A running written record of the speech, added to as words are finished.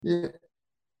Yeah.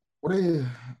 What are you?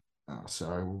 Oh,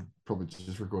 sorry, we'll probably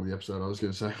just record the episode. I was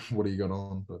going to say, what do you got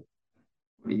on? But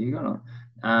What have you got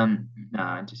on?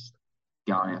 No, just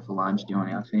going out for lunch, doing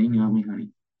our thing, aren't we, honey?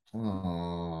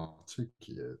 oh, too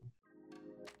cute.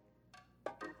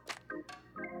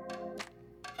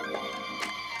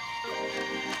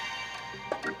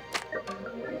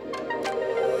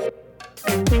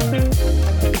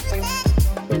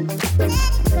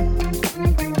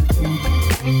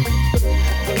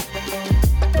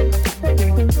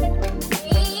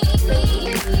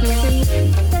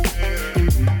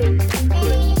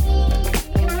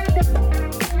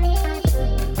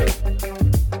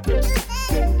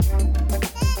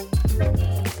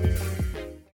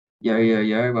 Yo, yo,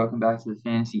 yo, welcome back to the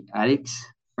Fantasy Addicts.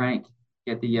 Frank,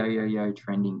 get the yo, yo, yo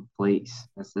trending, please.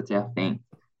 That's our thing.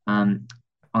 Um,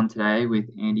 on today with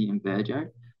Andy and Burgo.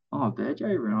 Oh,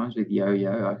 Burgo rhymes with yo,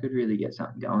 yo. I could really get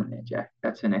something going there, Jack.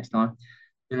 That's for next time.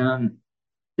 And,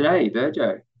 today,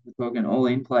 Burgo, we're talking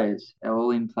all-in players. Our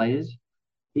all-in players,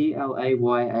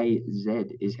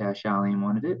 Playaz is how Charlene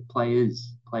wanted it.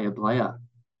 Players, player.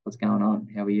 What's going on?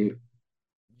 How are you?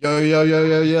 Yo, yo, yo,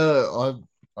 yo, yo.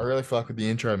 I really fuck with the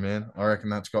intro, man. I reckon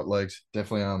that's got legs.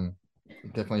 Definitely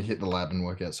hit the lab and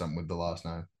work out something with the last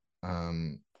name.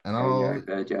 And Yo, yo, I'll,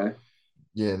 Burgo.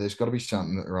 yeah, there's got to be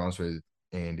something that rhymes with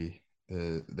Andy.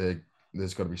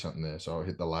 There's got to be something there. So I'll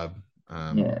hit the lab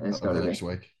Yeah, there's got over to the be. next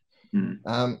week. Hmm.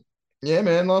 Um, yeah,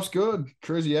 man, life's good.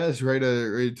 Cruisy as ready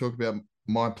to talk about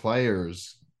my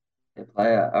players. The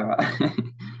player. All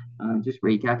right. Just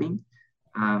recapping.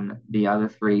 The other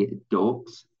three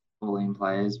dorks, all in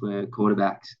players, were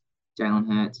quarterbacks Jalen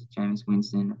Hurts, James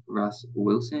Winston, Russ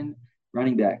Wilson.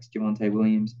 Running backs Javonte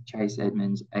Williams, Chase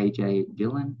Edmonds, AJ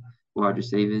Dillon. Wide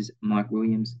receivers Mike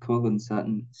Williams, Cortland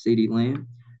Sutton, CeeDee Lamb.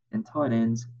 And tight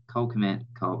ends Cole Kmet,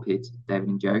 Kyle Pitts, David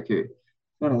Njoku. If you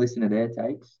want to listen to their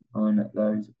takes on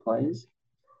those players,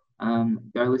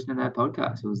 go listen to that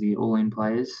podcast. It was the All In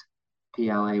Players,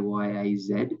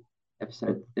 Playaz,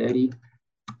 episode 30.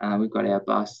 We've got our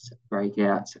busts,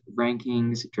 breakouts,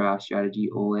 rankings, draft strategy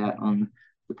all out on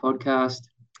the podcast.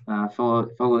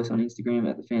 Follow us on Instagram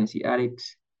at the Fantasy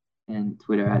Addicts and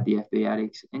Twitter at the FB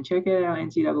Addicts. And check out our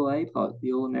NCAA pod,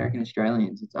 the All American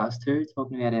Australians. It's us two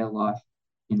talking about our life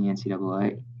in the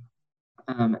NCAA.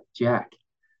 Jack,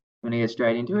 want to get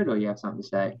straight into it or you have something to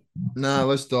say? No,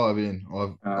 let's dive in.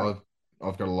 All right.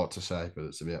 I've got a lot to say, but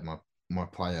it's about my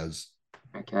players.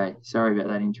 Okay, sorry about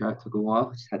that intro. It took a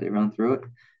while. Just had to run through it.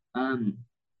 Um,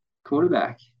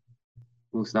 Quarterback.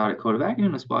 We'll start at quarterback. You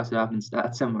want to spice it up and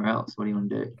start somewhere else? What do you want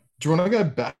to do? Do you want to go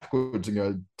backwards and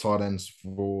go tight ends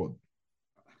forward?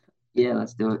 Yeah,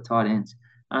 let's do it. Tight ends.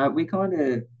 We kind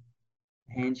of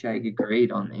handshake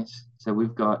agreed on this. So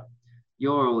we've got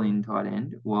your all-in tight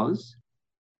end was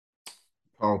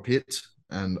Kyle Pitts,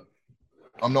 and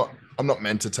I'm not I'm not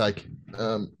meant to take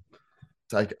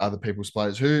other people's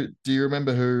players. Who do you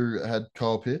remember who had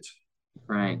Kyle Pitts?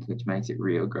 Frank, which makes it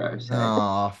real gross, eh?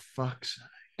 Oh, fuck's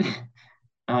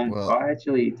well, I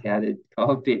actually touted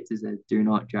Kyle Pitts as a do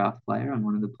not draft player on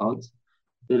one of the pods,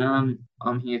 but I'm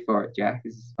here for it, Jack.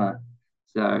 This is fun.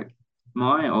 So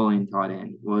my all-in tight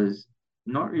end was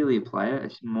not really a player;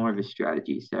 it's more of a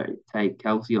strategy. So take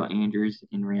Kelsey or Andrews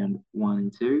in round one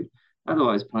and two.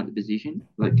 Otherwise, punt the position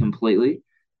like completely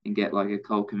and get like a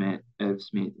Cole Kmet of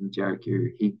Smith and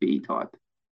Joku Higby type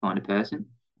kind of person.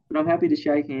 But I'm happy to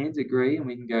shake hands, agree, and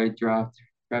we can go draft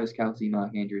Travis Kelsey,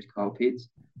 Mark Andrews, Cole Pitts,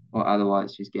 or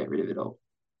otherwise just get rid of it all.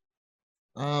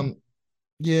 um,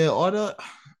 yeah,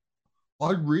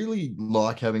 I really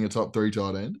like having a top three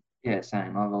tight end. Yeah,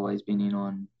 same. I've always been in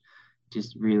on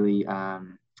just really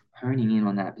honing in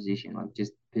on that position, like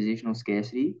just positional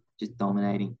scarcity, just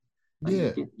dominating. Like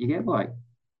Yeah, you get like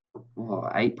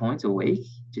 8 points a week,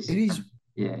 it just is. from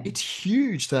yeah, It's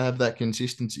huge to have that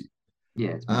consistency.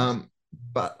 yeah, it's massive. Um,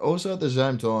 but also at the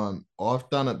same time, I've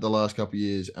done it the last couple of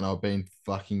years, and I've been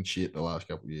fucking shit the last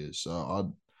couple of years.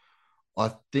 So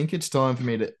I think it's time for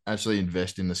me to actually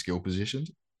invest in the skill positions,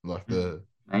 like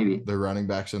Maybe. the running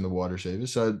backs and the wide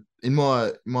receivers. So in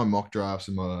my mock drafts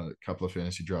and my couple of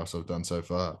fantasy drafts I've done so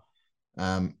far,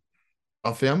 um,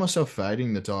 I found myself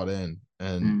fading the tight end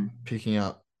and Mm. picking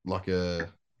up like a.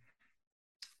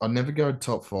 I'd never go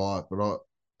top five, but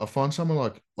I find someone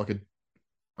like a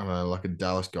I don't know like a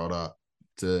Dallas Goddard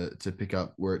to pick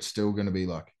up where it's still going to be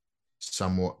like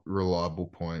somewhat reliable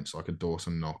points, like a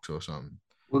Dawson Knox or something,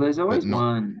 Well, there's but always not.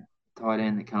 one tight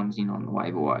end that comes in on the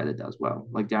waiver wire that does well,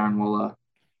 like Darren Waller.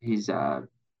 He's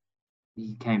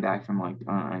he came back from like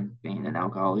I don't know being an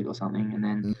alcoholic or something, and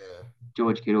then Yeah.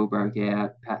 George Kittle broke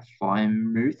out. Pat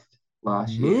Fryermuth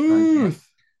last year broke out. Muth.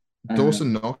 Um,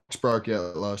 Dawson Knox broke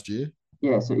out last year.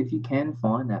 Yeah, so if you can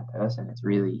find that person, it's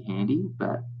really handy.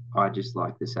 But I just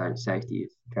like the safety of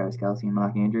Travis Kelce and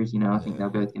Mark Andrews. I think Yeah. they're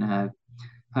both going to have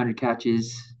 100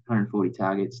 catches, 140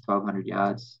 targets, 1,200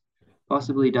 yards,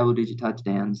 possibly double-digit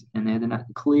touchdowns, and they're the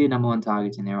clear number one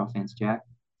targets in their offense, Jack.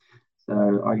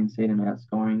 So I can see them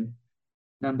outscoring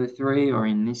number three, or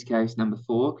in this case, number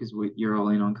four, because you're all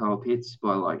in on Kyle Pitts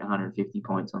by like 150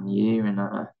 points on the year.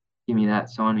 And give me that.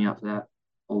 Sign me up for that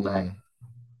all day. Mm,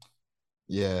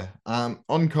 yeah.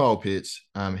 On Kyle Pitts,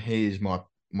 he is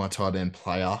my tight end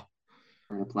player.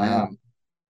 For the player. Um,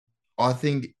 I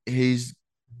think he's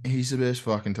the best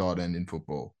fucking tight end in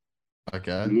football.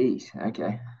 Okay. Jeez.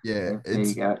 Okay. Yeah, There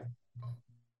you go.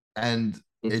 and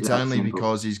It's it's that only simple.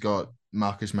 because he's got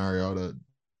Marcus Mariota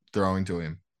throwing to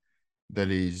him that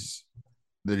he's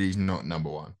not number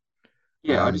one.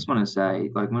 Yeah, I just Um, want to say,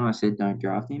 like when I said don't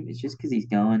draft him, it's just because he's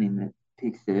going in the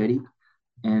pick 30.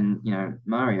 And,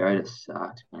 Mariota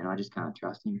sucks, man. I just can't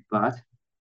trust him. But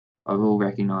I will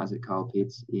recognize that Kyle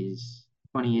Pitts is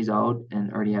 20 years old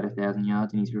and already had 1,000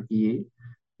 yards in his rookie year.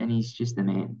 And he's just the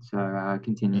man. So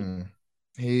continue. mm,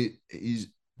 he's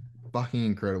fucking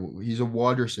incredible. He's a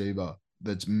wide receiver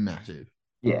that's massive.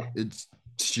 Yeah. It's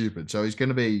stupid. So he's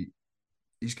gonna be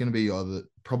either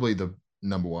probably the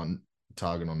number one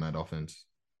target on that offense.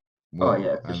 Oh, Well,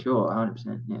 yeah, for sure.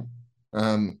 100%. Yeah.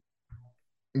 um,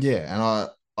 yeah, and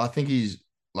I think he's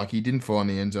like he didn't find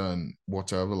the end zone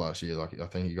whatsoever last year. Like I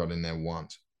think he got in there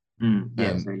once, Yeah.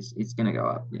 and So it's going to go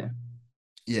up. Yeah.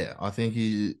 yeah, I think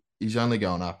he's only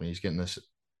going up, and he's getting this.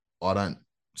 I don't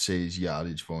see his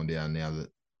yardage falling down now that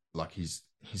like he's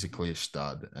a clear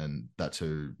stud, and that's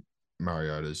who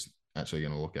Mariota's actually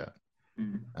going to look at.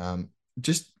 Mm. Um,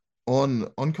 just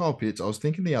on Kyle Pitts, I was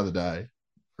thinking the other day,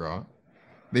 right?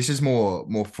 This is more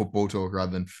football talk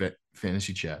rather than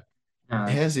fantasy chat. No,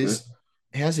 that's How's good. this?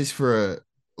 How's this for a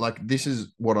like? This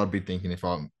is what I'd be thinking if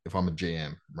I'm a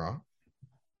GM, right?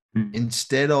 Mm.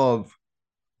 Instead of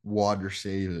wide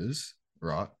receivers,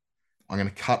 right? I'm going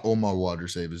to cut all my wide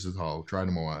receivers as a whole, trade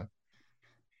them away,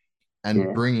 and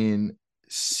Yeah. bring in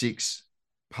six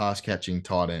pass catching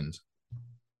tight ends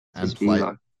and Just be play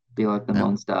like the and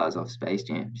Monstars off Space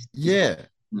Jam. Just yeah,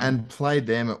 yeah. and play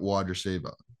them at wide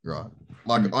receiver, right?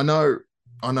 Like Mm.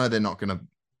 I know they're not going to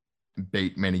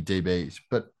beat many DBs,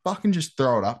 but fucking just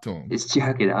throw it up to them. Just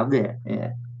chuck it up there.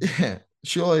 Yeah. Yeah,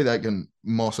 surely they can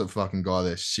moss a fucking guy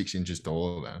that's 6 inches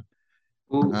taller than.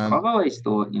 Well, I've Um, always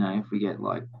thought, if we get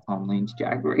like Tom Lynch,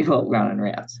 Jack Revolt running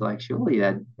routes, like surely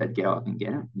they'd get up and get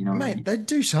him. You know what I mate, mean? they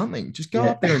do something. Just go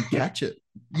Yeah. up there and catch it.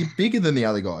 You're bigger than the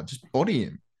other guy. Just body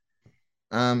him.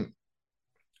 Um,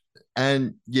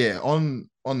 and yeah, on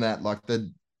that, like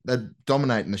they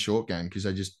dominate in the short game because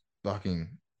they just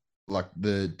fucking like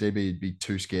the DB would be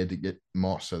too scared to get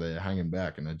Moss, so they're hanging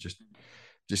back and they just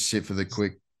sit for the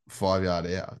quick 5 yard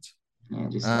outs. Yeah,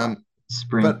 just like Um, but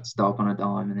sprint, stop on a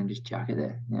dime, and then just chuck it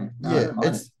there. Yeah, no, I yeah, don't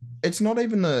mind it. it's not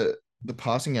even the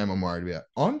passing game I'm worried about.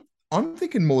 I'm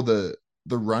thinking more the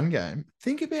run game.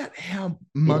 Think about how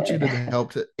much it'd Yeah.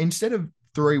 help to instead of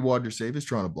three wide receivers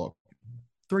trying to block,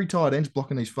 three tight ends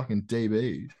blocking these fucking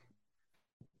DBs.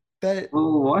 That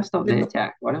Well, why stop they're there, not,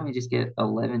 Jack? Why don't we just get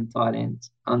 11 tight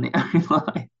ends on the O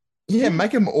line? yeah,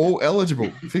 make them all eligible.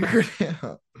 Figure it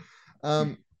out.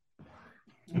 Um,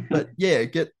 but yeah,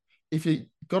 get if you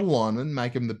got a lineman,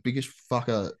 make him the biggest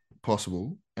fucker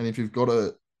possible, and if you've got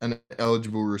an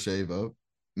eligible receiver,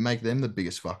 make them the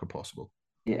biggest fucker possible.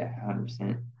 Yeah,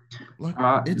 100%. Like All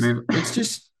right, it's move. it's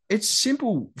just it's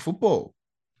simple football.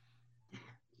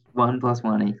 One plus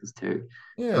one equals two.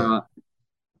 All Yeah. right,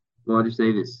 wide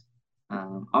receivers.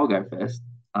 I'll go first.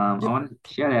 I Yep. want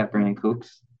to shout out Brandon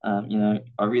Cooks. I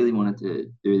really wanted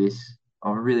to do this.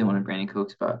 I really wanted Brandon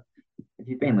Cooks, but if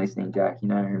you've been listening, Jack, you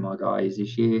know who my guy is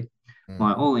this year.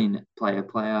 My Mm. all-in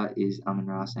player is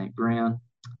Amon-Ra St. Brown,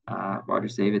 wide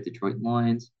receiver, Detroit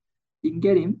Lions. You can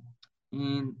get him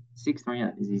in sixth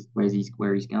round is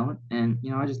where he's going, and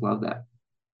I just love that.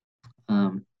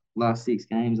 Last 6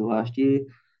 games of last year,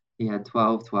 he had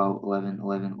 12, 12, 11,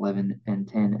 11, 11, and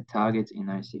 10 targets in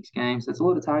those 6 games. That's a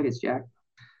lot of targets, Jack.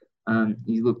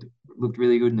 He's looked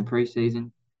really good in the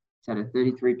preseason. He's had a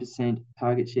 33%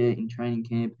 target share in training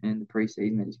camp and the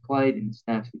preseason that he's played in the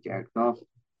snaps with Jared Goff.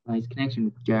 His connection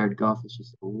with Jared Goff is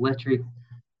just electric.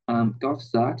 Goff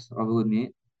sucks, I will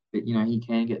admit, but he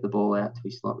can get the ball out to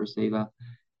his slot receiver.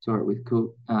 Saw it with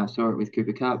saw it with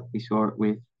Cooper Cup. We saw it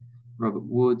with Robert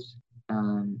Woods.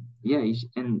 Yeah,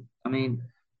 and I mean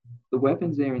the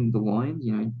weapons there in the Lions.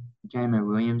 J.Mo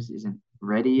Williams isn't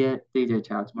ready yet. DJ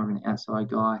Chark's more of an outside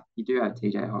guy. You do have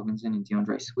T.J. Hawkinson and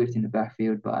DeAndre Swift in the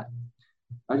backfield, but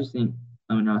I just think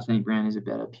Amon St. Brown is a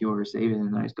better pure receiver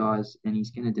than those guys, and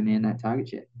he's going to demand that target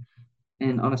share.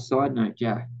 And on a side note,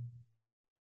 Jack,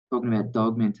 talking about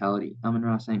dog mentality,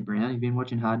 Amon St. Brown, have you been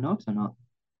watching Hard Knocks or not?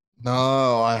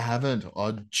 No, I haven't.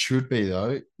 I should be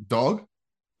though. Dog?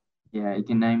 Yeah, he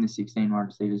can name the 16 wide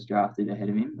receivers drafted ahead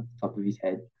of him off the top of his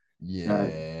head. So,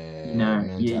 Yeah,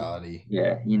 mentality.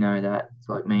 yeah, you know that. It's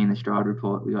like me and the Stride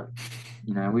Report. We've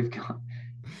got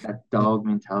that dog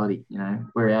mentality.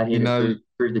 We're out He here to prove knows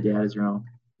prove the doubters wrong.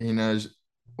 he knows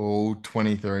all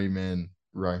 23 men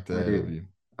ranked I ahead of do. him.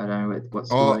 I know what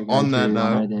school Oh, they go to. I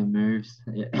know their moves.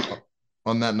 Yeah,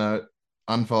 on that note,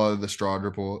 unfollow the Stride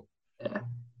Report. yeah,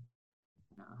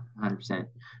 100%.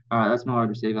 All right, that's my wide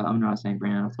receiver. I'm Amon St.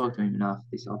 Brown. I've talked to him enough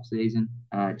this off season.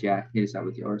 Jack, hit us up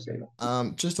with your receiver.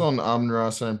 Just on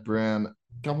Amon St. Brown, a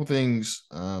couple things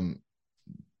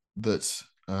that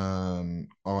I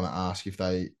want to ask if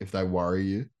they worry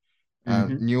you.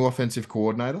 Mm-hmm. New offensive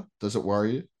coordinator, does it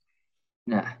worry you?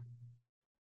 Nah,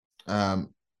 Um,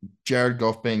 Jared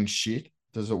Goff being shit,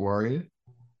 does it worry you?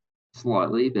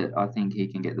 slightly, but I think he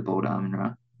can get the ball to Amon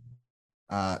Ra.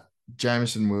 Uh,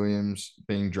 Jameson Williams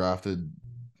being drafted,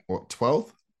 what,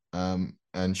 12th?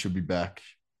 And should be back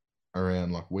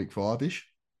around like week 5-ish.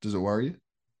 Does it worry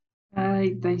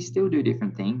you? They still do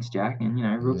different things, Jack, and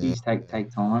Yeah. rookies take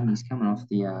time. He's coming off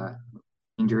the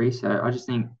injury, so I just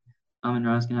think Amon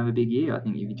Ra's gonna have a big year. I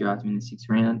think if you draft him in the 6th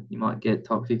round, you might get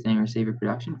top 15 receiver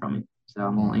production from him. So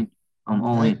I'm all Mm. in. I'm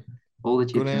all Hey, in. All the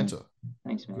good chips are in. answer.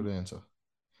 Thanks, Good man. answer.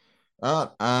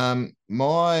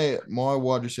 My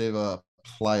wide receiver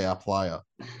player.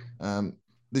 Um,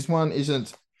 this one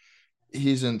isn't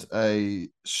he isn't a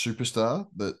superstar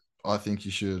that I think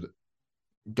you should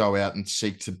go out and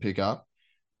seek to pick up,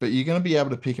 but you're going to be able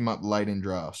to pick him up late in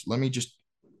drafts. Let me just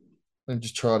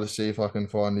try to see if I can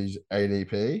find his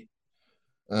ADP.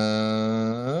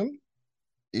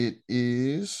 It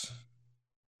is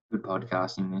Good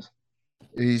podcasting, this.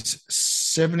 he's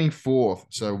 74th.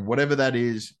 So whatever that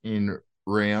is in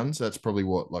rounds, that's probably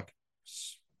what, like,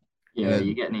 in Yeah, a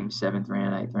you're getting him 7th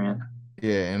round, 8th round.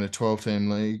 yeah, in a 12-team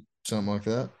league, something like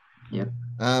that. Yep.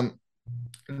 Um,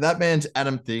 that man's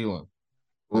Adam Thielen.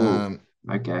 Oh, Um,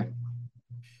 okay.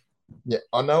 yeah,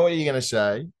 I know what you're gonna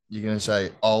say. You're gonna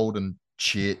say old and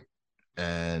shit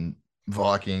and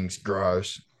Vikings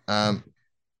gross.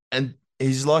 And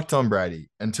he's like Tom Brady.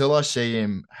 Until I see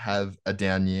him have a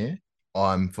down year,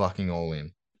 I'm fucking all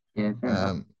in. Yeah, fair enough.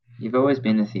 Um, You've always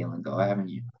been the Thielen guy, haven't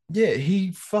you? yeah,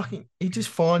 he just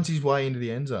finds his way into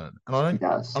the end zone, and I He don't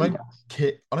does. I He don't does.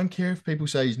 care. I don't care if people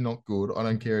say he's not good. I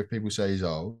don't care if people say he's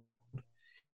old.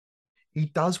 He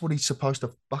does what he's supposed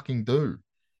to fucking do.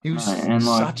 He No, was and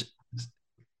like, such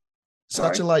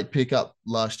sorry. a late pickup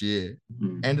last year.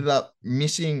 Hmm. Ended up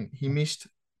missing. He missed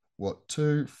what,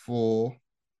 two, four.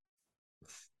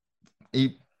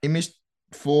 He missed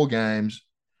 4 games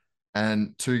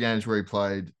and 2 games where he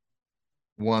played.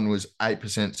 One was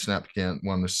 8% snap count.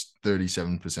 One was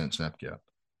 37% snap count.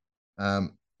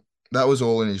 Um, that was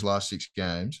all in his last 6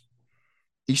 games.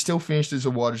 He still finished as a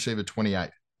wide receiver 28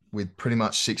 with pretty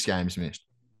much 6 games missed,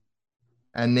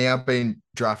 and now being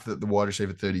drafted at the wide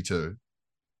receiver 32.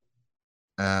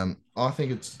 I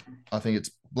think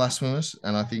it's blasphemous,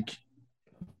 and I think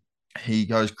he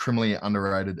goes criminally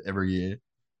underrated every year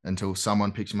until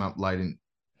someone picks him up late in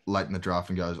the draft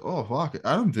and goes, "Oh fuck,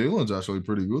 Adam Thielen's actually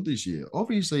pretty good this year."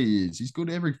 Obviously, he is. He's good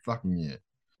every fucking year.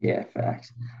 Yeah,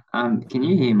 facts. Can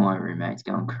you hear my roommates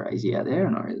going crazy out there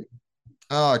or not really?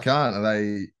 Oh, I can't.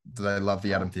 Do they love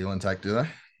the Adam Thielen take? Do they?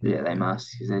 Yeah, they must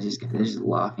because they're just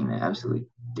laughing their absolute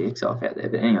dicks off out there.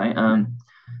 But anyway,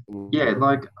 yeah,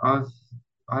 like I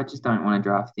just don't want to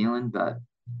draft Thielen, but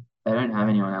they don't have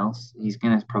anyone else. He's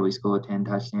gonna probably score 10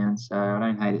 touchdowns, so I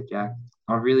don't hate it, Jack.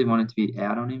 I really wanted to be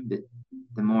out on him, but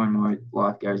the more and more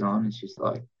life goes on, it's just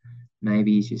like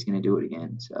maybe he's just gonna do it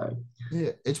again. So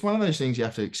Yeah, it's one of those things you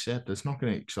have to accept. It's not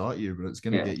going to excite you, but it's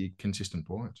going to yeah, get you consistent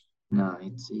points. no,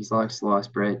 he's like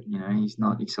sliced bread. He's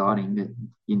not exciting, but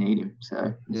you need him,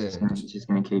 so he's Yeah, just gonna he's just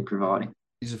gonna keep providing.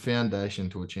 he's a foundation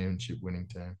to a championship winning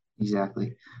team.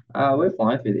 Exactly. We're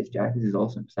flying through this, Jack. This is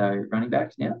awesome. So running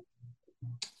backs now.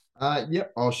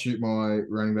 Yep, I'll shoot my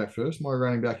running back first. My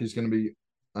running back is going to be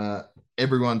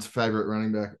everyone's favorite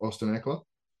running back, Austin Eckler.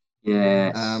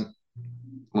 Yes, Um,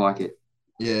 like it.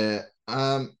 yeah.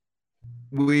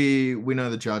 We know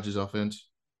the Chargers offense.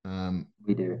 Um,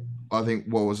 We do. I think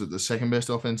what was it, the second best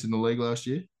offense in the league last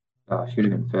year? Oh, should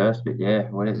have been first, but yeah,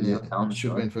 whatever Yeah, you're telling me, should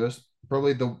have boy. been first.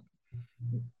 Probably the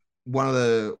one of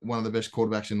the best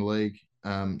quarterbacks in the league.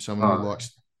 Someone who Oh,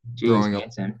 likes geez, throwing up.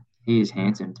 handsome. He is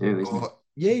handsome too, isn't Oh,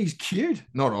 yeah, he's cute.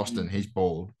 Not he? Austin, he's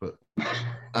bald, but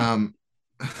um,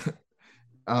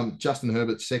 Justin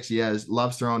Herbert, sexy as,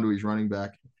 loves throwing to his running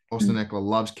back. Austin Mm. Eckler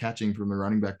loves catching from the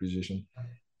running back position.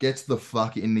 Gets the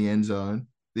fuck in the end zone.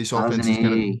 This Doesn't offense is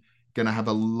he? gonna have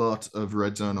a lot of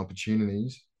red zone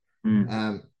opportunities. Mm.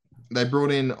 Um, they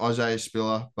brought in Isaiah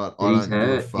Spiller, but But I he's don't give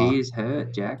a hurt. He fuck. is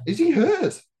hurt, Jack. Is he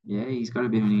hurt? Yeah, he's got a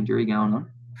bit of an injury going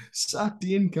on. Sucked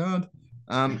in, can't.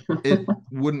 It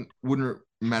wouldn't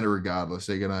matter regardless.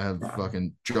 They're gonna have No.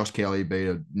 fucking Josh Kelly be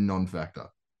a non-factor.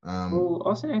 Well,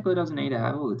 Austin Eckler doesn't need to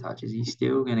have all the touches. He's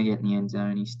still going to get in the end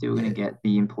zone. He's still going to Yeah, get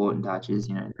the important touches,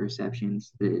 the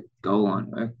receptions, the goal line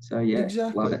work. So, yeah, love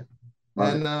exactly. it.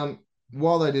 Love it. And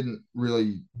while they didn't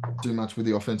really do much with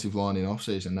the offensive line in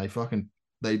offseason,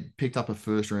 they picked up a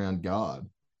first round guard.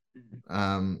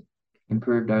 Um,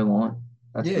 Improved O line.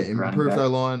 That's yeah, good for running improved O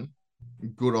backs. line,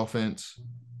 good offense,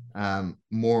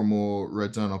 more and more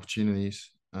red zone opportunities.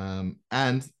 And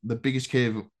the biggest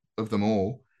key of them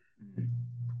all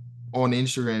on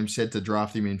Instagram said to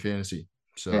draft him in fantasy. Yeah,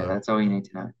 So that's all you need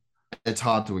to know. it's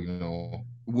hard to ignore.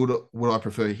 Would I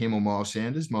prefer him or Miles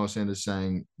Sanders? Miles Sanders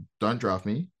saying, "Don't draft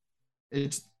me."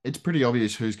 It's pretty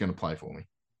obvious who's going to play for me.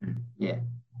 Yeah,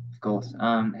 of course.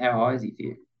 How high is he for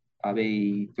you?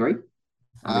 RB3?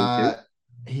 Uh, RB2?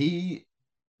 he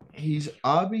he's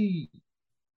RB.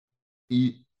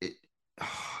 He,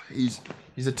 he's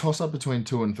he's a toss up between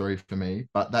 2 and 3 for me,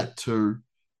 but that 2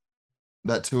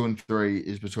 and 3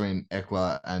 is between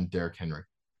Eckler and Derrick Henry.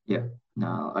 Yeah.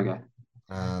 No, okay.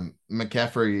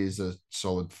 McCaffrey is a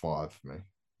solid 5 for me.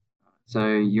 So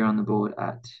you're on the board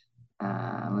at,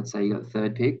 let's say you got the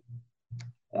third pick.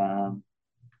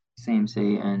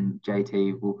 CMC and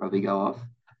JT will probably go off.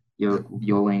 Yep.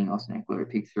 You're leaning Austin Eckler at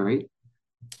pick 3.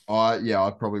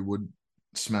 I probably would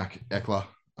smack Eckler.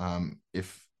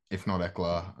 If not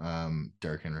Eckler,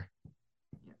 Derrick Henry.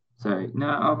 So no,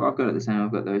 I've got it the same.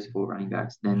 I've got those 4 running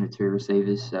backs, then the 2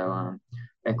 receivers. So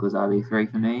Eckler's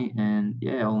RB3 for me, and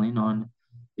yeah, all in on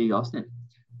Big Austin.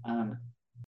 Um,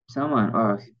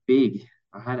 big.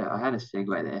 I had a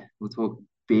segue there. We'll talk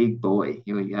big boy.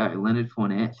 Here we go. Leonard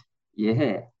Fournette.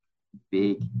 Yeah,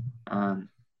 big. Um,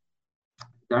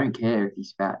 don't care if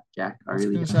he's fat, Jack. I I was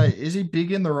really going to don't. say, is he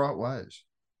big in the right ways?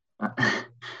 I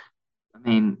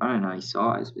mean, I don't know his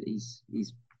size, but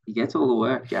he gets all the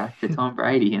work, Jack, for Tom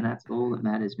Brady, and that's all that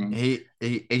matters, man. He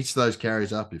eats those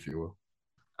carries up, if you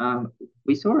will.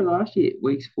 We saw it last year,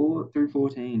 weeks 4 through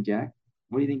 14, Jack.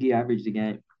 What do you think he averaged a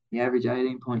game? He averaged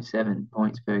 18.7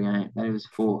 points per game. That was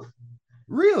fourth.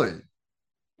 Really?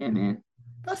 Yeah, man.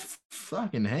 That's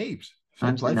fucking heaps. Fair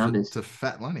Punch the play numbers. to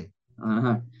Fat Lenny. I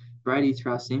know. Brady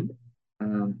trusts him,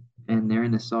 and they're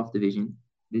in the soft division.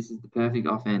 This is the perfect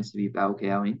offense to be bell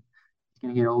cowing. He's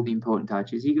going to get all the important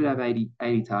touches. He could have 80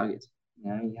 targets.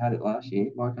 He had it last year.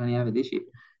 Why can't he have it this year?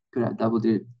 Could have double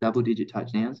digit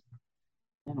touchdowns.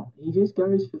 He just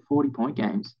goes for 40-point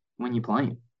games when you play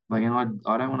him. Like, and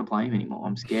I don't want to play him anymore.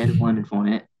 I'm scared of Leonard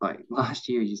Fournette. Like last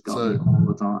year, he just got me So all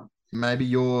the time. maybe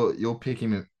you're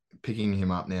picking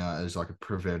him up now as like a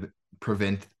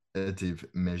preventative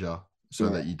measure so Yeah.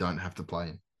 that you don't have to play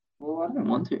him. Well, I don't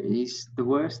want to. He's the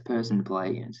worst person to play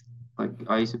against. Like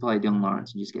I used to play Dylan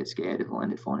Lawrence and just get scared of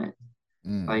Leonard Fournette.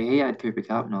 Like Mm. he had Cooper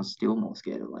Cup, and I was still more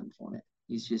scared of Leonard Fournette.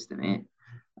 He's just the man.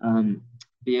 Um,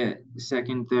 but yeah,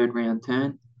 second, third round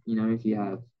turn. If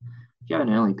you have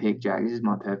an early pick, Jack, this is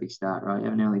my perfect start, right? You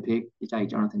have an early pick, you take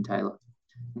Jonathan Taylor,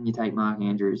 then you take Mark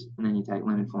Andrews, and then you take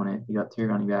Leonard Fournette. You got 2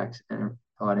 running backs and a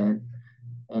tight end,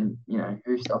 and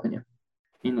who's stopping you?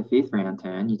 In the fifth round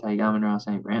turn, you take Amon-Ra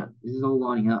St. Brown. This is all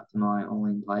lining up to my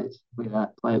all-in plays. Look at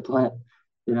that, play it. But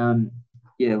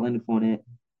yeah, Leonard Fournette,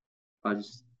 I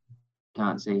just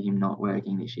can't see him not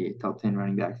working this year. Top 10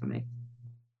 running back for me.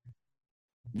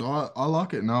 I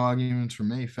like it. No arguments from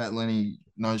me. Fat Lenny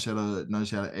knows how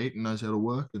to eat and knows how to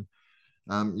work.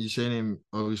 And you've seen him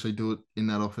obviously do it in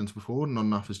that offense before. Not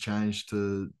enough has changed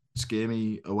to scare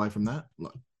me away from that.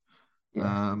 Like,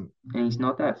 Yeah, and he's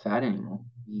not that fat anymore.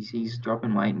 He's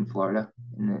dropping weight in Florida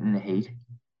in the heat.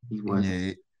 He's working.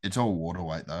 yeah, it's all water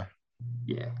weight though.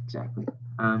 Yeah, exactly.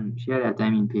 Shout out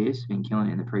Damian Pierce, been killing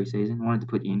it in the preseason. Wanted to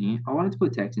put you in here. I wanted to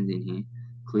put Texans in here,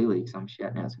 clearly, because I'm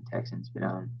shouting out some Texans. But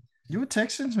You're a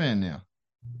Texans man now.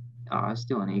 I'm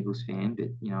still an Eagles fan. But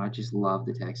I just love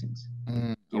the Texans.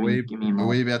 Are Give me are more.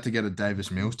 we about to get a Davis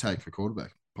Mills take for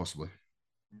quarterback? Possibly.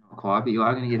 Not quite, but you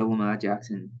are going to get a Lamar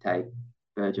Jackson take,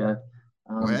 Burgo.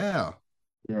 Um, Wow.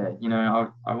 yeah,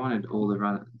 I wanted all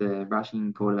the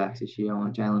rushing quarterbacks this year. I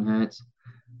want Jalen Hurts.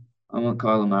 I want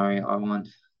Kyler Murray. I want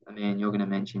a man you're going to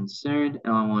mention soon,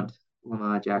 and I want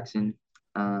Lamar Jackson.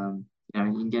 You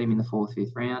can get him in the fourth,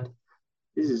 fifth round.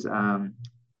 This is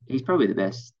he's probably the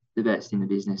best in the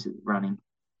business at running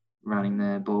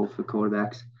the ball for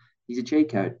quarterbacks. He's a cheat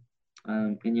code.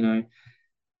 And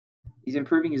he's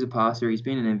improving as a passer. He's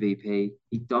been an MVP.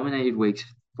 He dominated weeks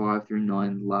 5 through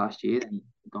 9 last year. Then he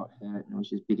got hurt and was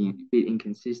just a bit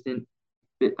inconsistent.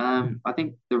 But I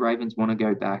think the Ravens want to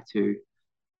go back to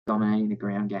dominating the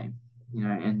ground game,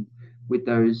 and with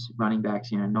those running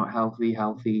backs, not healthy.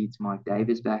 It's Mike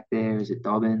Davis back there. Is it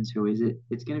Dobbins? Who is it?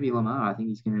 It's going to be Lamar. I think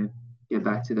he's going to get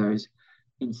back to those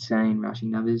insane rushing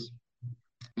numbers.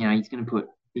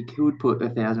 He could put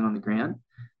 1,000 on the ground.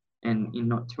 And in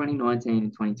 2019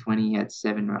 and 2020, he had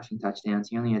 7 rushing touchdowns.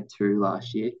 He only had 2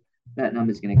 last year. That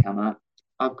number's going to come up.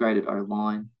 Upgraded O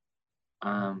line.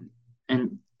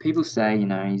 And people say,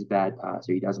 he's a bad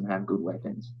passer. He doesn't have good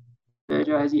weapons.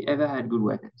 Sergio, has he ever had good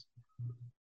weapons?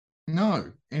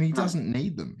 No, and he No, doesn't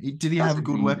need them. Did he have doesn't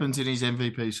good need them. weapons in his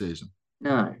MVP season?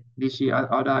 No, this year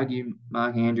I'd argue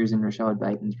Mark Andrews and Rashad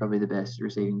Bateman's probably the best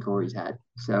receiving core he's had.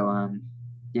 So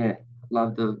yeah,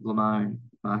 love the Lamar and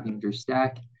Mark Andrews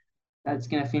stack. That's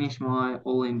gonna finish my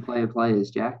all-in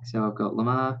players, Jack. So I've got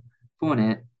Lamar,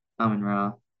 Fournette, Amon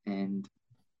Ra, and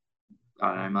I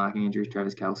don't know, Mark Andrews,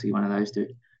 Travis Kelsey, one of those two.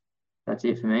 That's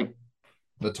it for me.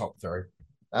 The top three.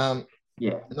 Um,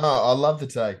 Yeah, no, I love the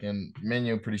take, and me and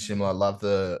you are pretty similar. I love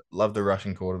the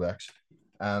rushing quarterbacks.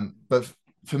 But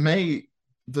for me,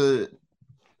 the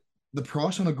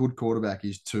price on a good quarterback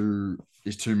is too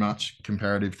much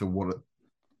comparative to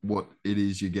what it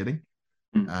is you're getting.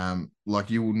 mm. Like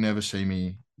you will never see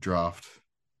me draft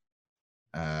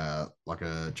like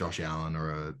a Josh Allen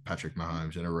or a Patrick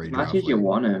Mahomes in a As much redraft as you league.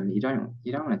 want him, you don't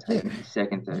want to take Yeah, him in the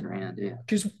second, third round, do you?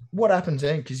 because what happens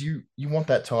then? Because you want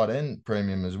that tight end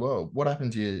premium as well. What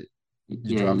happens? You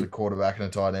Yeah, draft a quarterback and a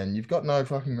tight end. You've got no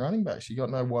fucking running backs. You got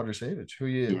no wide receivers. Who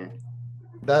you? yeah.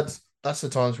 That's the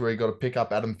times where you got to pick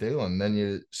up Adam Thielen. Then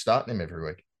you're starting him every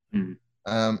week. Mm.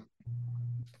 Um,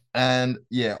 and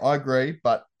yeah, I agree.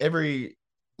 But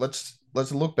let's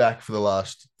look back for the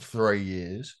last 3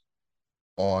 years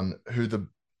on who the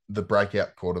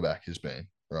breakout quarterback has been.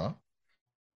 Right,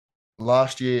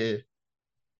 last year,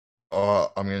 I'm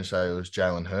going to say it was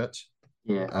Jalen Hurts.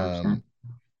 Yeah, 100%. Um,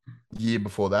 year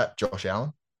before that, Josh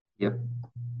Allen. Yep,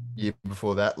 Year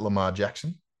before that, Lamar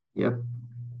Jackson. yep.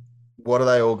 What do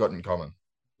they all got in common?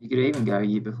 You could even go a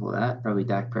year before that, probably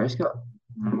Dak Prescott.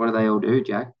 And what do they all do,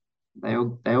 Jack? They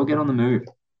all get on the move.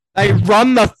 They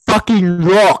run the fucking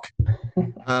rock.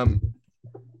 Um,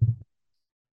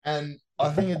 and I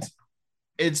think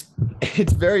it's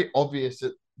very obvious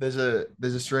that there's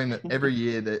a stream that every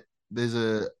year that there's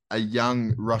a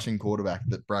young rushing quarterback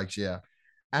that breaks out,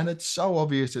 and it's so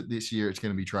obvious that this year it's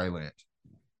going to be Trey Lance.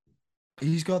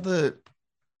 He's got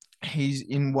he's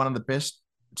in one of the best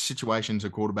situations a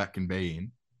quarterback can be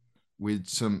in, with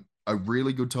a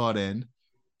really good tight end,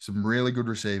 some really good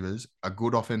receivers, a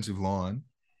good offensive line.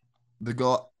 The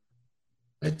guy,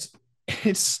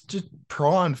 it's just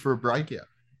primed for a breakout.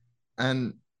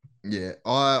 And yeah,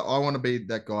 I want to be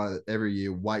that guy that every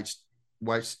year waits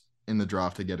in the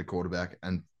draft to get a quarterback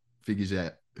and figures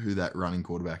out who that running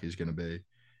quarterback is going to be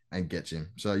and gets him.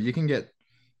 So you can get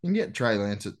Trey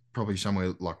Lance at probably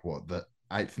somewhere like what, the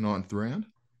eighth, ninth round.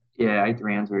 Yeah, eighth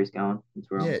round's where he's going. That's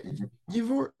where Yeah, I'm thinking.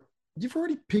 you've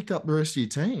already picked up the rest of your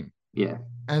team, Yeah.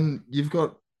 and you've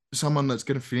got someone that's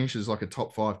going to finish as like a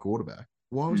top five quarterback.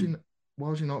 Mm. Why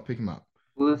would you not pick him up?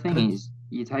 Well, the And thing is,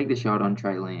 you take the shot on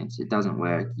Trey Lance, it doesn't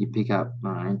work. You pick up,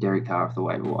 I don't know, Derek Carr off the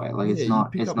waiver wire. Like yeah, it's you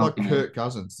not, pick it's up not like gonna. Kirk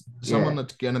Cousins, Yeah. someone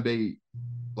that's going to be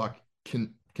like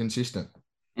consistent.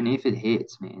 And if it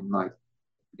hits, man, like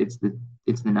it's the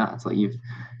nuts. Like Yeah,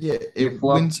 you've it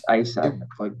flopped wins. ace It,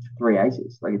 like 3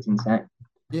 aces. Like it's insane.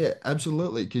 yeah,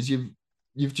 absolutely, because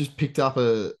you've just picked up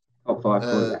Top five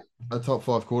a quarterback. a top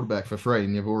five quarterback for free,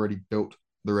 and you've already built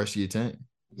the rest of your team.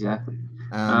 Exactly.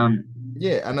 Um, Um,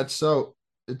 yeah, and it's so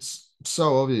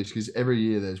obvious because every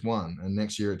year there's one, and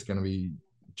next year it's going to be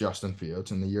Justin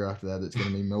Fields, and the year after that it's going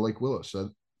to be Malik Willis. So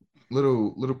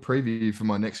little preview for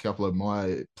my next couple of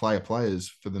my players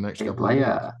for the next yeah, couple of years.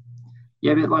 player.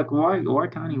 Yeah, but like, why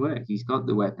can't he work? He's got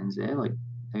the weapons there. Like,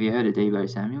 have you heard of Debo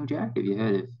Samuel, Jack? Have you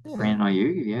heard of Yeah, Brandon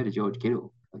Ayuk? Have you heard of George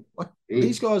Kittle? Like, like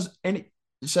these geez. guys, any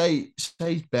say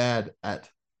he's bad at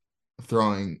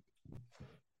throwing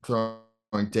throwing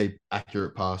deep,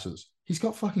 accurate passes. He's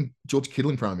got fucking George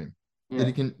Kittle in front of him that Yeah,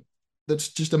 he can. That's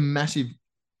just a massive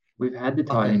we've had the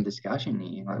tight end fucking. discussion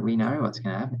here. Like, we know what's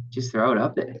gonna happen. Just throw it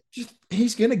up there. Just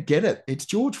he's gonna get it. It's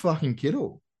George fucking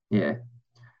Kittle. Yeah,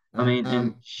 I mean, and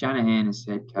Um, Shanahan as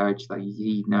head coach, like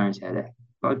he knows how to.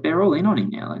 Like, they're all in on him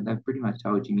now. Like, they've pretty much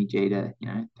told Jimmy G to,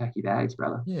 pack your bags,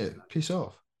 brother. yeah, piss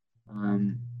off.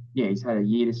 Um, yeah, he's had a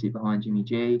year to sit behind Jimmy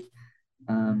G.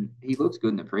 He looks good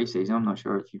in the preseason. I'm not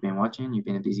sure if you've been watching. You've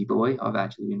been a busy boy. I've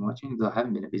actually been watching, but I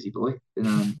haven't been a busy boy. But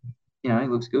he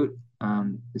looks good.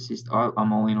 I'm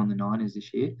all in on the Niners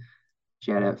this year.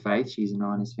 Shout out Faith. She's a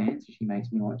Niners fan, so she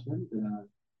makes me watch them. But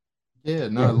Yeah,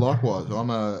 no, yeah, likewise.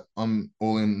 I'm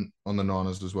all in on the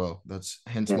Niners as well. That's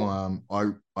hence yeah,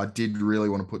 my I did really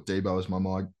want to put Debo as my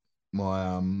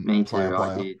me player too.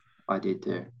 I player. did. I did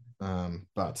too.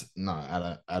 But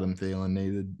no, Adam Thielen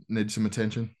needed some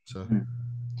attention. So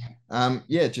Mm.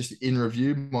 yeah, just in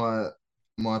review,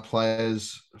 my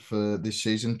players for this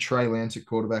season: Trey Lance at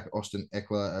quarterback, Austin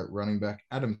Eckler at running back,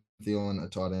 Adam Thielen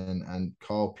at tight end, and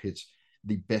Kyle Pitts,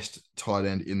 the best tight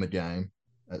end in the game,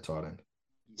 at tight end.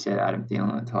 You said Adam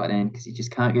Thielen at tight end because you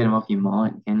just can't get him off your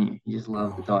mind, can you? You just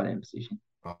love the Oh, tight end position.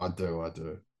 I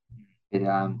do.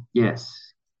 But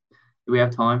yes. Do we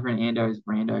have time for an Ando's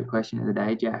rando question of the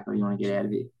day, Jack, or do you want to get out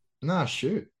of it? Nah,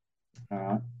 shoot. All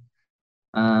right.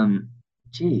 Um,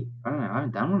 I don't know. I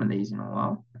haven't done one of these in a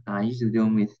while. I usually do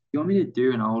them with. Do you want me to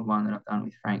do an old one that I've done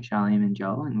with Frank, Charlie, and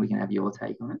Joel, and we can have your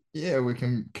take on it? Yeah, we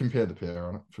can compare the pair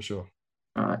on it for sure.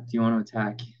 All right. Do you want to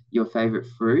attack your favorite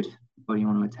fruit, or do you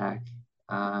want to attack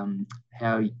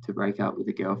how to break up with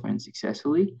a girlfriend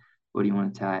successfully, or do you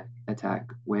want to attack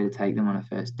where to take them on a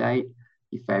first date,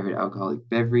 your favorite alcoholic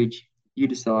beverage? You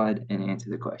decide and answer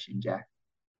the question, Jack.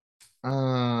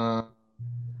 Uh,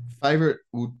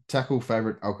 we'll tackle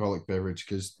favorite alcoholic beverage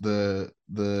because the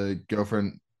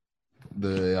girlfriend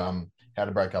the how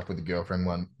to break up with a girlfriend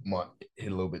one might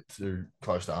hit a little bit too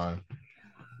close to home.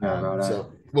 Yeah, righto.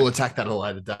 So we'll attack that at a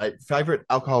later date. Favorite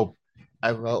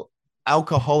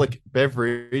alcoholic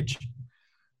beverage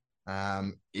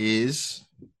is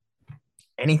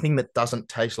anything that doesn't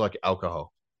taste like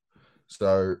alcohol.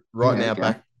 So right Yeah,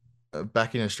 now, okay.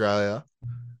 back in Australia,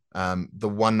 the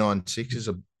 196s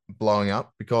are blowing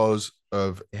up because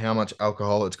of how much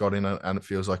alcohol it's got in it, and it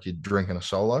feels like you're drinking a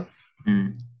solo.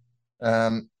 Mm,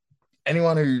 Um,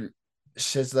 anyone who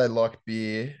says they like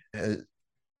beer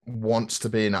wants to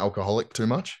be an alcoholic too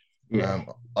much. yeah. Um,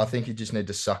 I think you just need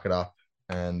to suck it up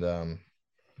and I'm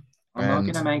not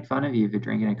gonna and make fun of you for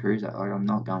drinking a cruiser. Like I'm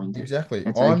not going to. exactly.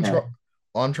 It's okay.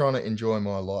 I'm trying to enjoy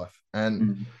my life, and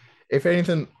Mm. if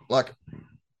anything, like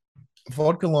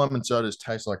vodka, lime, and sodas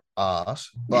taste like ass,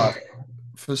 but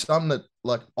for something that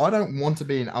like I don't want to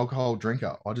be an alcohol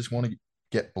drinker. I just want to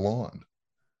get blind.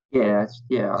 Yeah.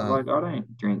 Um, Like I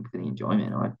don't drink for the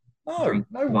enjoyment. I no, drink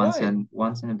no way.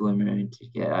 once in a blue moon to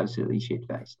get absolutely shit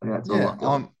faced. Like that's all Yeah, I'm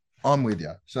doing. I'm with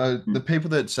you. So the Mm. people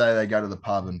that say they go to the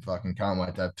pub and fucking can't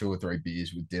wait to have 2 or 3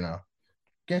 beers with dinner,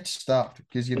 get stuffed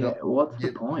because you're Yeah. not What's the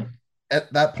you point?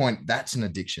 at that point. That's an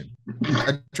addiction.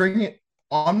 Drinking it.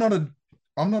 I'm not a.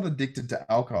 I'm not addicted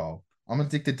to alcohol. I'm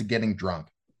addicted to getting drunk,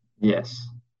 Yes.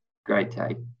 Great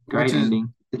take. which Great is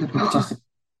ending to the which pod. is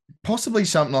possibly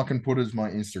something I can put as my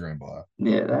Instagram bio.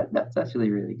 Yeah, that's actually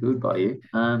really good by you.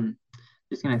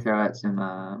 Just gonna throw out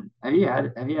some. Have you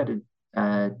had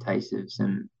a taste of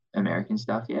some American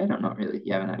stuff yet? Or not really.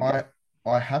 You haven't had a go.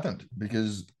 I I haven't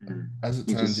because Mm. as it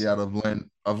You turns just out,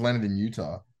 I've landed in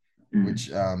Utah, mm. which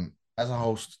as a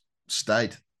whole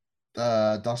state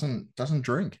doesn't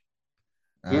drink.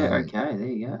 Yeah. Um, Okay. There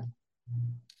you go.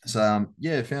 so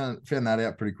yeah, found that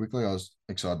out pretty quickly. I was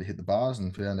excited to hit the bars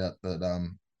and found out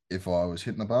that if I was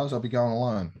hitting the bars, I'd be going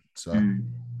alone. So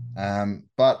Mm.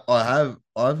 but I've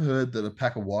heard that a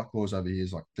pack of White Claws over here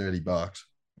is like $30,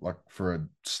 like for a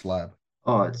slab.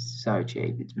 Oh, it's so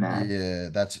cheap. It's mad. Yeah,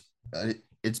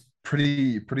 it's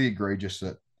pretty egregious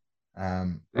that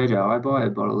Virgo, I buy a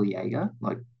bottle of Jaeger,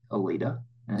 like a liter,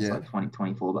 and it's yeah, like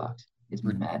 24 bucks. It's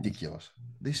madness. ridiculous.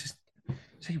 This is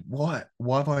see why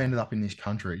have I ended up in this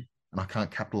country and I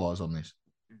can't capitalize on this?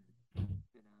 Yeah.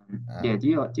 Um, Do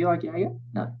you like Jaeger?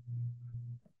 No.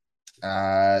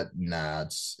 nah,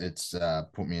 it's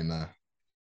put me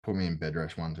in bed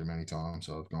rest one too many times,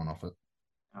 so I've gone off it.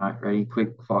 All right. Ready? Quick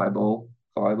fireball.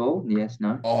 Fireball. Yes.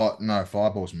 No. Oh no,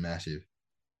 Fireball's massive.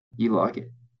 You like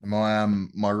it?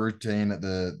 My routine at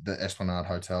the Esplanade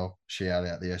Hotel, shout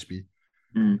out the Espy,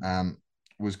 Mm. um,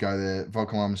 was go there,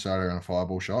 vodka lime soda and a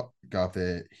Fireball shot. Go up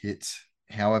there, hit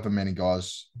however many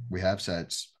guys we have. So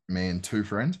it's me and 2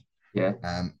 friends. Yeah.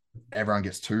 Um, everyone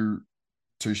gets two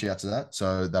shouts of that.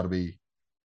 So that'll be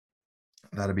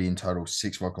in total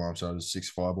 6 vodka lime sodas, 6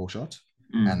 Fireball shots,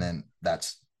 and Mm. then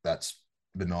that's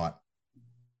the night,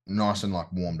 nice and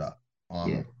like warmed up.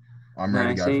 Yeah. I'm ready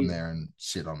No. to go from See. there and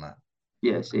sit on that.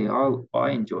 Yeah. See. I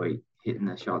enjoy hitting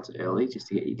the shots early just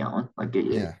to get you going. Like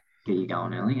Yeah. get you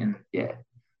going early, and yeah,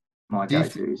 my Do you?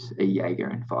 go-to is a Jaeger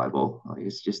and Fireball. Like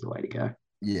it's just the way to go.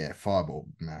 Yeah, Fireball,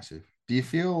 massive. Do you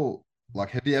feel like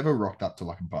have you ever rocked up to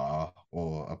like a bar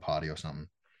or a party or something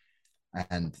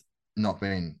and not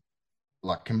being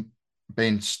like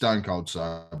being stone cold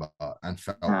sober and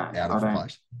No, felt out of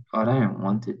place. I don't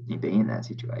want to be in that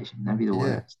situation. That'd be the Yeah,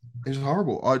 worst. it was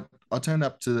horrible. I turned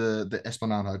up to the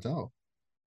Esplanade Hotel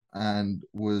and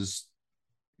was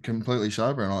completely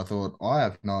sober, and I thought I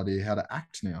have no idea how to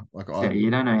act now. Like So you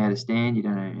don't know how to stand, you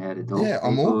don't know how to talk yeah, to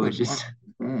I'm people. It's awkward. just,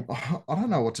 yeah, I don't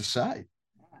know what to say.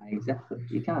 exactly.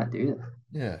 You can't do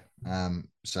that. Yeah.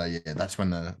 So yeah, that's when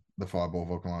the fireball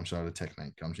vodka lime soda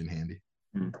technique comes in handy.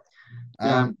 Mm. But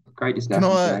Um, great can discussion,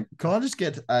 I Jack. can I just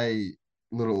get a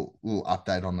little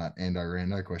update on that Ando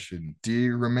Rando question? Do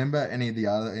you remember any of the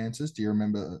other answers? Do you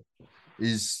remember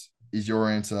is your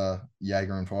answer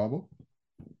Jaeger and Fireball?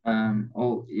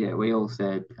 All yeah, we all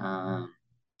said.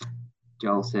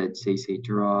 Joel said CC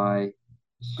Dry.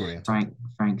 Good answer.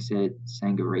 Frank said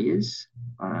Sangarias.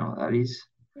 I don't know what that is.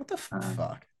 What the Um,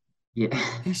 fuck? yeah.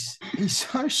 He's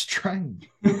so strange.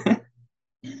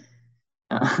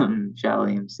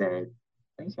 Charliam said,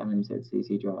 I think Charliam said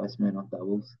CC Dry, Smirnoff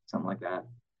doubles, something like that.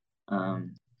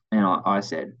 And I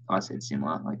said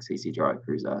similar, like CC Dry,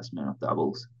 Cruiser, Smirnoff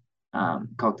doubles.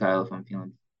 Cocktail if I'm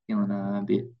feeling a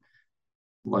bit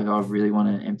like I really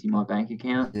want to empty my bank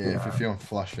account. Yeah, But if you're feeling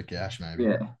flush for cash, maybe.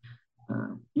 yeah.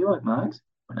 You like mugs?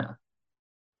 Or no?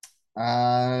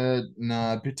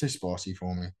 No, a bit too spicy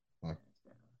for me. Like,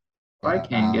 I but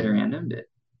can get around them, but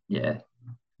yeah,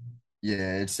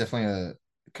 yeah, it's definitely a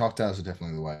cocktails are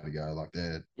definitely the way to go. Like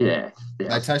yeah, they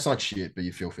thousand. taste like shit, but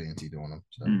you feel fancy doing them.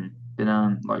 So But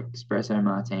like espresso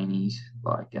martinis,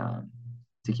 like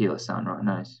tequila sunrise.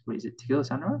 No, what is it? Tequila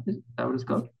sunrise? Is that what it's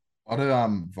called? I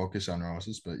do vodka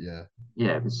sunrises, but yeah.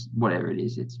 Yeah, it's whatever it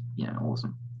is. It's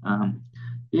awesome. Um,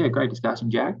 yeah, great discussion,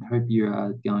 Jack. I hope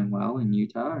you're going well in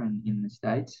Utah and in the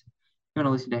States. If you want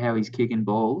to listen to how he's kicking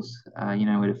balls, you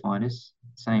know where to find us.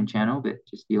 Same channel, but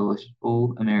just the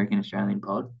all American Australian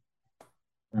pod.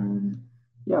 Um,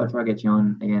 yeah, I'll try to get you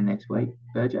on again next week,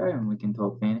 Burjo, and we can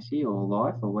talk fantasy or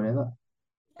life or whatever.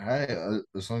 Hey,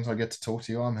 as long as I get to talk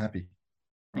to you, I'm happy.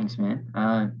 Thanks, man.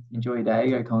 Enjoy your day.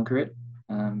 Go conquer it.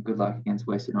 Good luck against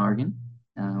Western Oregon.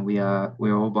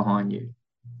 We're all behind you.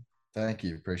 Thank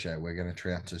you. Appreciate it. We're going to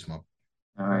trounce this mob.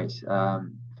 All right,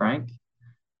 Frank.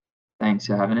 Thanks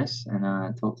for having us,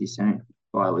 and talk to you soon.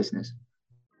 Bye, listeners.